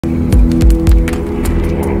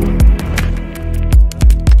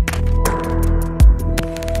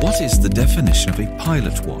What is the definition of a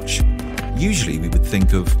pilot watch? Usually we would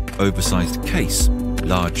think of oversized case,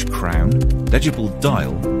 large crown, legible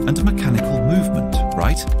dial, and mechanical movement,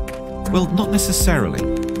 right? Well, not necessarily.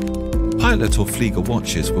 Pilot or Flieger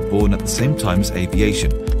watches were born at the same time as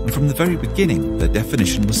aviation, and from the very beginning their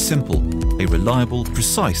definition was simple: a reliable,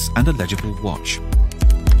 precise, and a legible watch.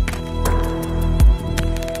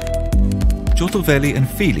 Chotovelli and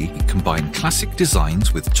Fili combine classic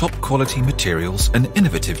designs with top-quality materials and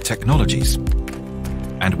innovative technologies.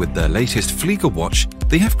 And with their latest Flieger watch,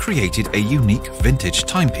 they have created a unique vintage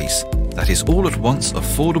timepiece that is all at once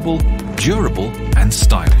affordable, durable, and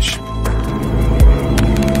stylish.